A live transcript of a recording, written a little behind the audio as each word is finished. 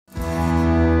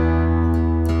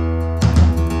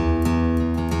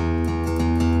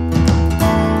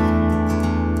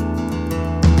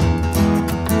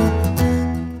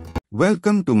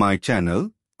Welcome to my channel,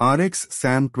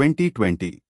 RxSam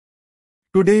 2020.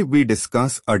 Today we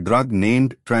discuss a drug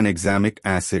named tranexamic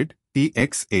acid,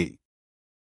 TXA.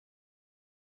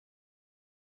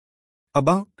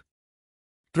 About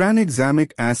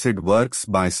tranexamic acid works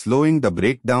by slowing the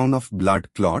breakdown of blood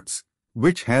clots,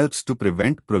 which helps to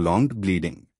prevent prolonged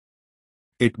bleeding.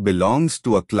 It belongs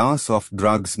to a class of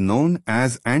drugs known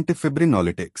as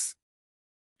antifibrinolytics.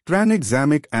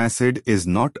 Tranexamic acid is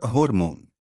not a hormone.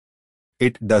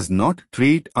 It does not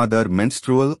treat other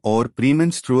menstrual or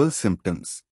premenstrual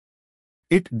symptoms.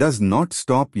 It does not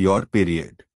stop your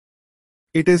period.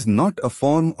 It is not a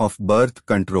form of birth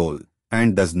control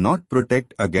and does not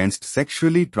protect against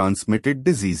sexually transmitted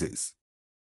diseases.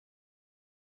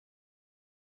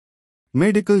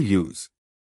 Medical use.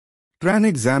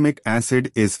 Tranexamic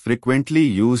acid is frequently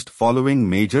used following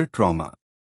major trauma.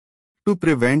 To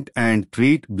prevent and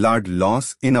treat blood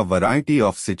loss in a variety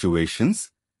of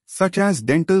situations, such as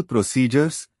dental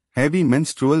procedures, heavy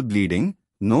menstrual bleeding,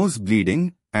 nose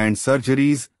bleeding, and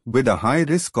surgeries with a high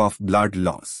risk of blood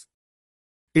loss.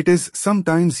 It is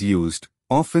sometimes used,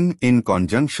 often in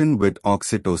conjunction with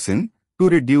oxytocin, to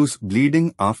reduce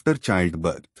bleeding after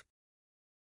childbirth.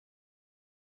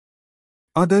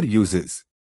 Other uses.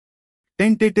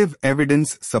 Tentative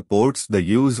evidence supports the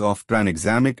use of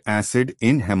tranexamic acid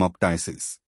in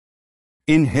hemoptysis.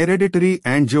 In hereditary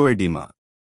angioedema.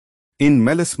 In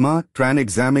melasma,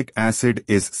 tranexamic acid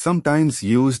is sometimes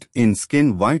used in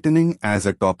skin whitening as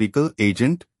a topical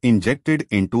agent injected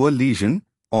into a lesion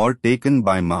or taken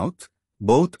by mouth,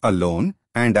 both alone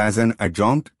and as an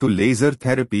adjunct to laser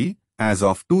therapy. As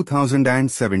of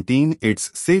 2017,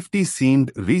 its safety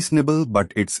seemed reasonable,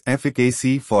 but its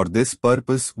efficacy for this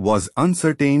purpose was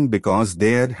uncertain because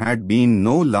there had been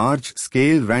no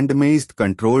large-scale randomized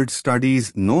controlled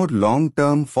studies nor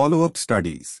long-term follow-up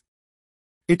studies.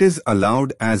 It is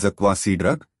allowed as a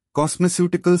quasi-drug,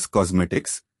 cosmeceuticals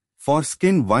cosmetics, for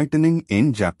skin whitening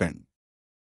in Japan.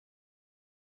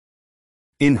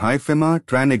 In hyphema,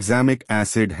 tranexamic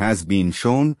acid has been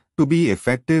shown to be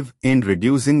effective in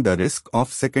reducing the risk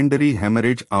of secondary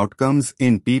hemorrhage outcomes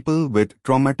in people with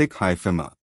traumatic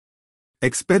hyphema.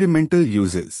 Experimental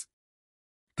uses.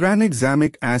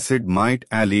 Tranexamic acid might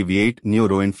alleviate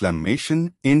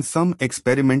neuroinflammation in some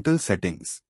experimental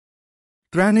settings.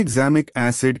 Tranexamic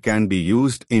acid can be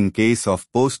used in case of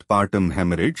postpartum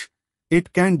hemorrhage.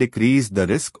 It can decrease the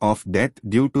risk of death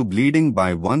due to bleeding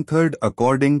by 1/3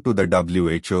 according to the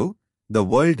WHO, the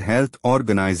World Health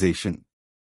Organization.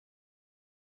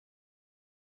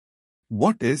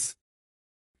 What is?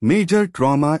 Major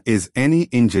trauma is any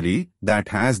injury that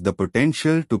has the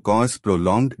potential to cause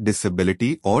prolonged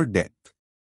disability or death.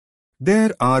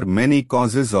 There are many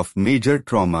causes of major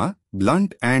trauma,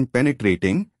 blunt and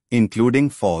penetrating, including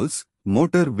falls,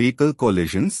 motor vehicle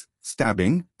collisions,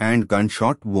 stabbing, and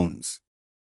gunshot wounds.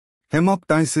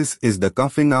 Hemoptysis is the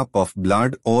coughing up of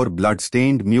blood or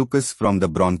blood-stained mucus from the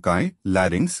bronchi,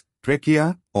 larynx,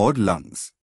 trachea, or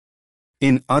lungs.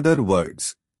 In other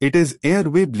words, it is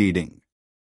airway bleeding.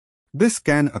 This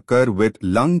can occur with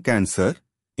lung cancer,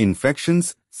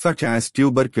 infections such as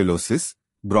tuberculosis,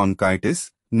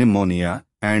 bronchitis, pneumonia,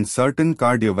 and certain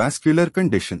cardiovascular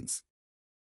conditions.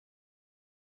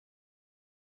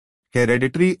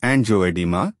 Hereditary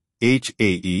angioedema,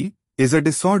 HAE, is a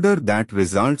disorder that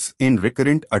results in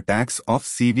recurrent attacks of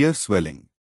severe swelling.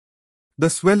 The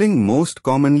swelling most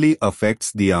commonly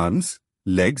affects the arms,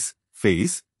 legs,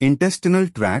 face, intestinal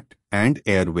tract, and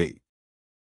airway.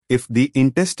 If the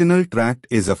intestinal tract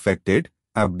is affected,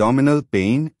 abdominal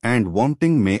pain and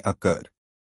vomiting may occur.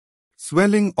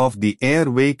 Swelling of the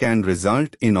airway can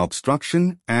result in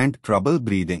obstruction and trouble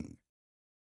breathing.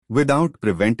 Without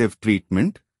preventive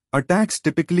treatment, attacks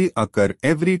typically occur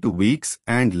every 2 weeks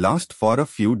and last for a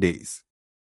few days.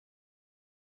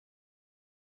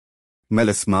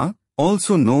 Melasma,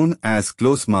 also known as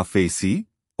closma facie,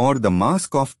 or the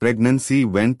mask of pregnancy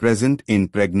when present in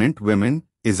pregnant women,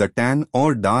 is a tan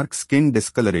or dark skin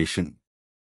discoloration.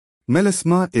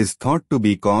 Melasma is thought to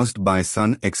be caused by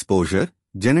sun exposure,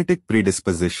 genetic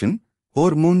predisposition,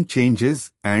 hormone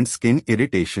changes, and skin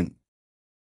irritation.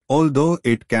 Although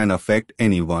it can affect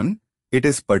anyone, it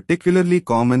is particularly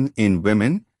common in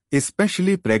women,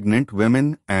 especially pregnant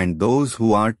women and those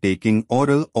who are taking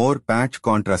oral or patch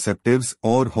contraceptives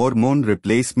or hormone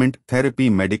replacement therapy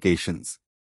medications.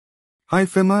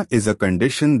 Hyphema is a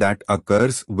condition that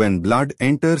occurs when blood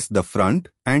enters the front,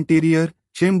 anterior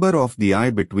chamber of the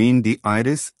eye between the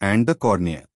iris and the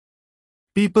cornea.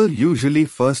 People usually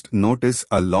first notice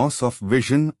a loss of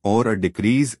vision or a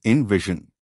decrease in vision.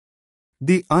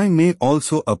 The eye may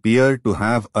also appear to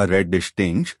have a reddish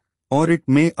tinge, or it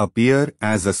may appear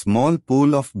as a small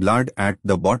pool of blood at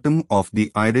the bottom of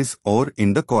the iris or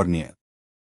in the cornea.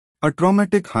 A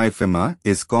traumatic hyphema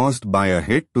is caused by a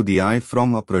hit to the eye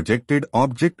from a projected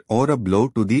object or a blow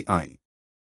to the eye.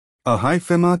 A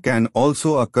hyphema can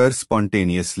also occur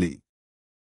spontaneously.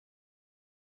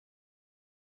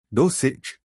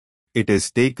 Dosage. It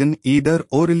is taken either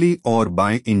orally or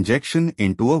by injection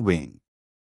into a vein.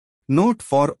 Note: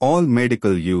 for all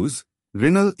medical use,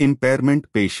 renal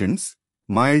impairment patients,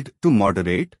 mild to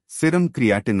moderate, serum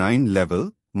creatinine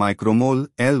level, micromole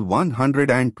L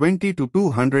 120 to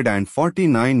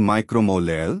 249 micromole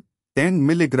L, 10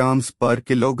 mg per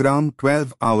kilogram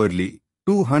 12 hourly,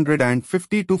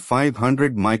 250 to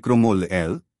 500 micromole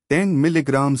L, 10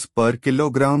 mg per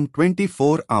kilogram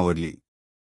 24 hourly.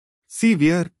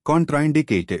 Severe,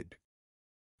 contraindicated.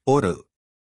 Oral.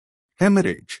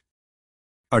 Hemorrhage.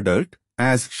 Adult,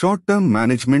 as short-term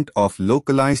management of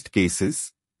localized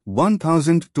cases,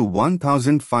 1000 to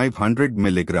 1500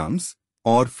 mg,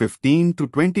 or 15 to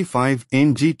 25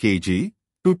 mg/kg,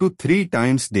 2 to 3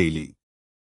 times daily.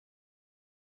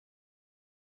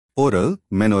 Oral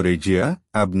menorrhagia,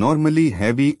 abnormally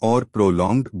heavy or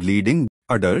prolonged bleeding.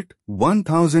 Adult,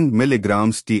 1000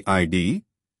 mg TID,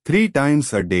 3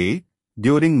 times a day,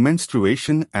 during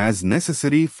menstruation as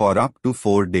necessary for up to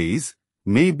 4 days,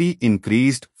 may be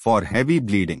increased for heavy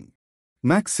bleeding.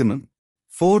 Maximum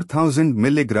 4000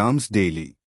 mg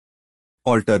daily.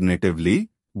 Alternatively,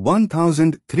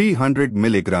 1300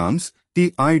 mg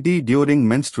TID during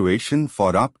menstruation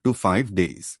for up to 5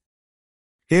 days.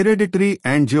 Hereditary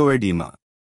angioedema.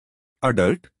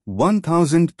 Adult,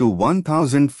 1000 to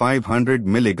 1500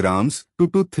 mg 2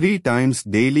 to 3 times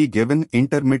daily, given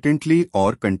intermittently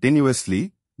or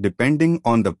continuously, depending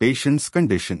on the patient's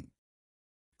condition.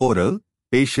 Oral,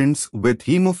 patients with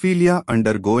hemophilia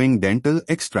undergoing dental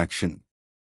extraction.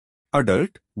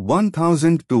 Adult,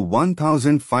 1000 to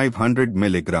 1500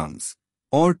 mg,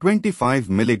 or 25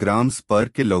 mg per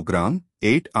kilogram,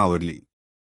 8 hourly.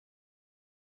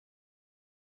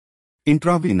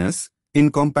 Intravenous,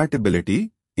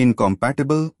 incompatibility,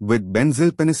 incompatible with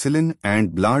benzylpenicillin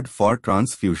and blood for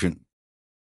transfusion.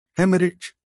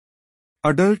 Hemorrhage.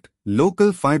 Adult,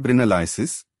 local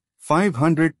fibrinolysis,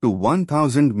 500 to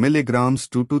 1000 mg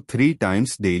 2 to 3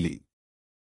 times daily.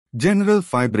 General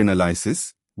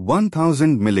fibrinolysis,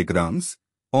 1000 mg,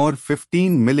 or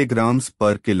 15 mg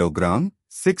per kilogram,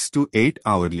 6 to 8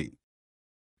 hourly.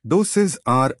 Doses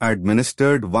are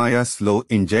administered via slow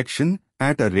injection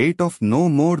at a rate of no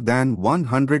more than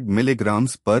 100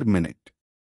 mg per minute.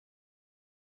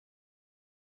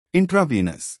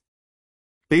 Intravenous.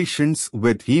 Patients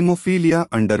with hemophilia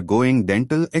undergoing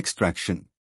dental extraction.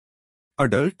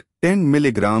 Adult, 10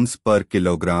 mg per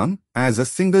kilogram as a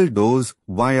single dose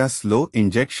via slow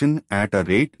injection at a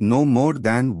rate no more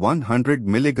than 100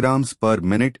 mg per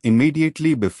minute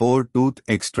immediately before tooth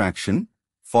extraction,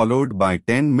 followed by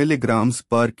 10 mg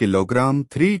per kilogram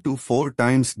 3 to 4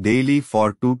 times daily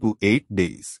for 2 to 8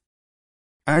 days.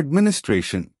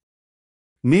 Administration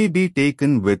may be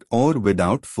taken with or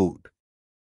without food.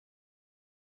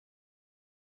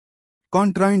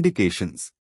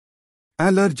 Contraindications.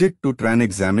 Allergic to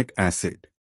tranexamic acid.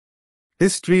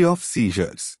 History of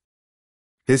seizures.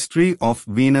 History of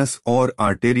venous or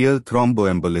arterial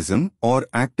thromboembolism or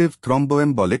active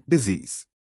thromboembolic disease.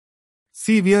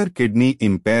 Severe kidney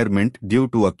impairment due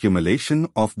to accumulation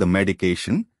of the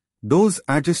medication. Dose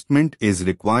adjustment is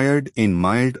required in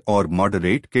mild or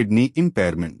moderate kidney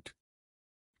impairment.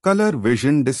 Color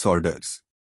vision disorders.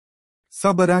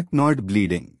 Subarachnoid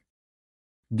bleeding.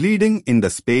 Bleeding in the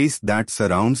space that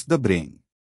surrounds the brain.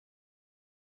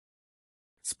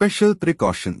 Special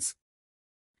precautions.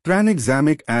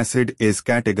 Tranexamic acid is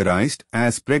categorized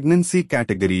as pregnancy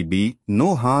category B.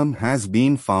 No harm has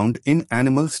been found in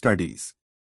animal studies.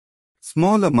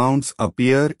 Small amounts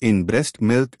appear in breast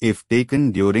milk if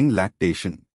taken during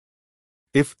lactation.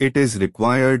 If it is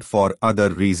required for other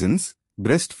reasons,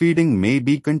 breastfeeding may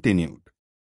be continued.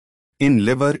 In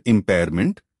liver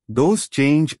impairment, dose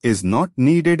change is not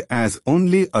needed as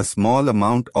only a small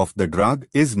amount of the drug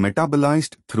is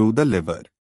metabolized through the liver.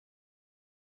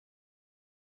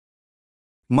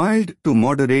 Mild to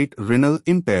moderate renal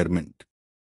impairment.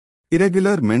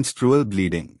 Irregular menstrual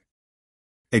bleeding.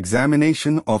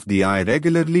 Examination of the eye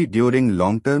regularly during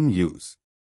long-term use.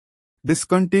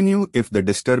 Discontinue if the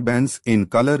disturbance in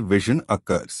color vision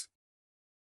occurs.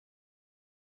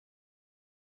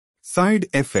 Side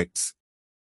effects.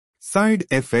 Side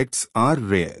effects are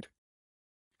rare.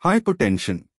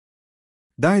 Hypotension,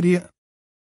 diarrhea,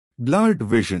 blurred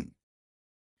vision,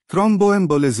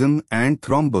 thromboembolism and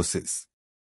thrombosis.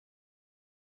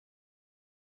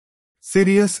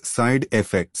 Serious side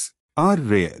effects are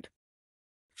rare.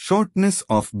 Shortness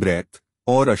of breath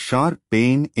or a sharp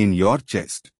pain in your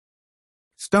chest.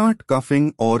 Start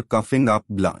coughing or coughing up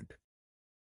blood.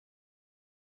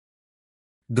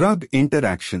 Drug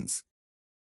interactions.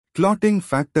 Clotting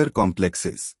factor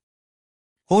complexes.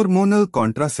 Hormonal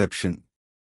contraception.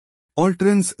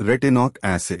 Alterns retinoic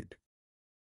acid.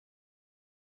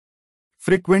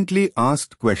 Frequently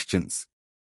asked questions.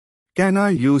 Can I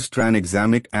use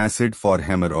tranexamic acid for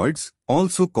hemorrhoids,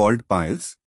 also called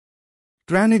piles?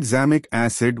 Tranexamic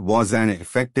acid was an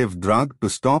effective drug to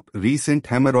stop recent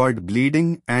hemorrhoid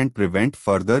bleeding and prevent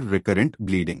further recurrent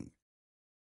bleeding.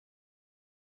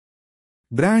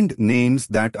 Brand names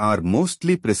that are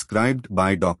mostly prescribed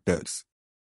by doctors.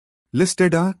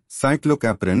 Listed: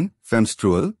 cyclocapron,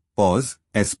 femstrual, pause,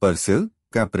 Espersil,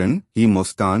 capron,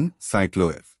 hemostan,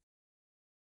 cycloef.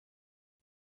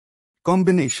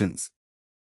 Combinations.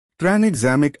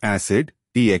 Tranexamic acid,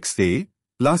 TXA,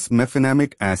 plus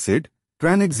mefenamic acid.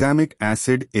 Tranexamic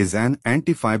acid is an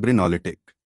antifibrinolytic.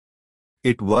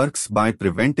 It works by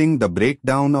preventing the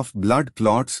breakdown of blood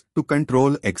clots to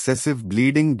control excessive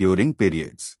bleeding during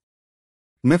periods.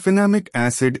 Mefenamic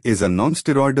acid is a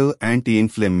nonsteroidal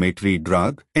anti-inflammatory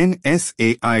drug,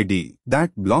 NSAID,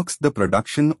 that blocks the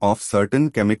production of certain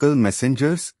chemical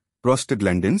messengers,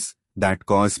 prostaglandins, that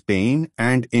cause pain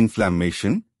and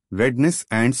inflammation, redness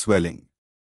and swelling.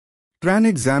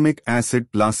 Tranexamic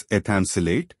acid plus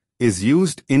ethamsalate is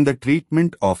used in the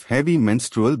treatment of heavy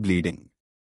menstrual bleeding.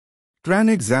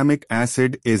 Tranexamic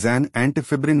acid is an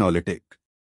antifibrinolytic.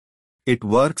 It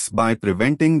works by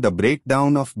preventing the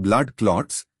breakdown of blood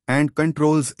clots and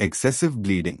controls excessive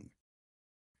bleeding.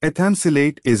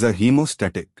 Ethamsalate is a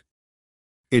hemostatic.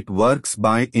 It works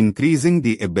by increasing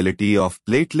the ability of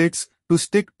platelets to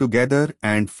stick together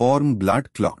and form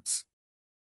blood clots.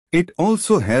 It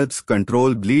also helps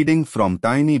control bleeding from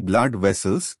tiny blood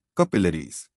vessels,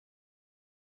 capillaries.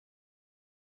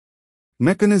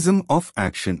 Mechanism of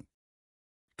action.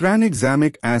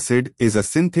 Tranexamic acid is a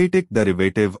synthetic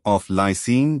derivative of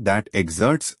lysine that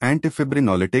exerts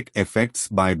antifibrinolytic effects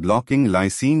by blocking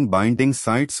lysine binding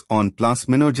sites on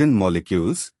plasminogen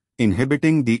molecules,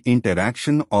 inhibiting the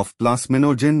interaction of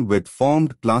plasminogen with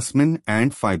formed plasmin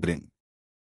and fibrin.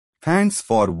 Thanks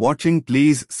for watching.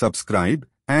 Please subscribe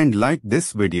and like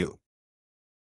this video.